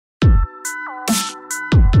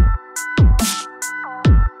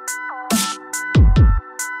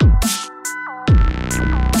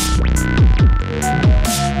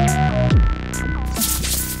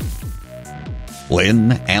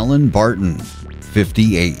Lynn Allen Barton,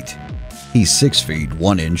 58. He's 6 feet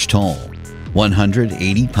 1 inch tall,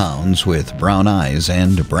 180 pounds with brown eyes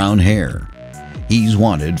and brown hair. He's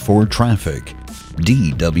wanted for traffic,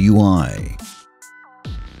 DWI.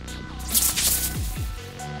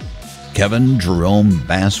 Kevin Jerome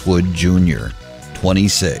Basswood Jr.,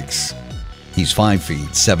 26. He's 5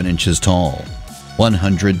 feet 7 inches tall,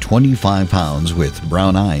 125 pounds with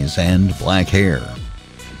brown eyes and black hair.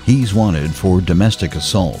 He's wanted for domestic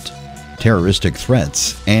assault, terroristic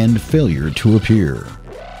threats, and failure to appear.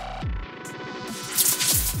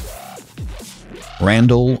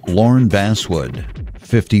 Randall Lorne Basswood,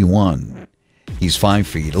 51. He's 5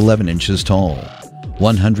 feet 11 inches tall,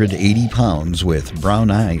 180 pounds with brown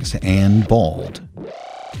eyes and bald.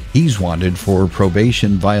 He's wanted for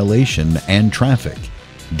probation violation and traffic,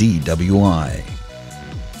 DWI.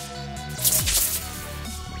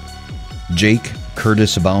 Jake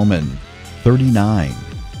Curtis Bauman, 39.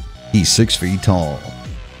 He's 6 feet tall,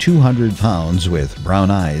 200 pounds with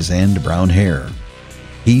brown eyes and brown hair.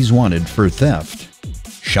 He's wanted for theft,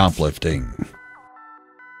 shoplifting.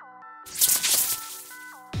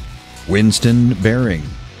 Winston Bering,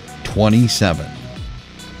 27.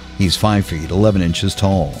 He's 5 feet 11 inches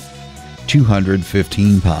tall,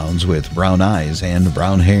 215 pounds with brown eyes and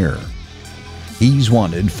brown hair. He's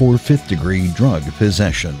wanted for 5th-degree drug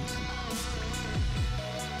possession.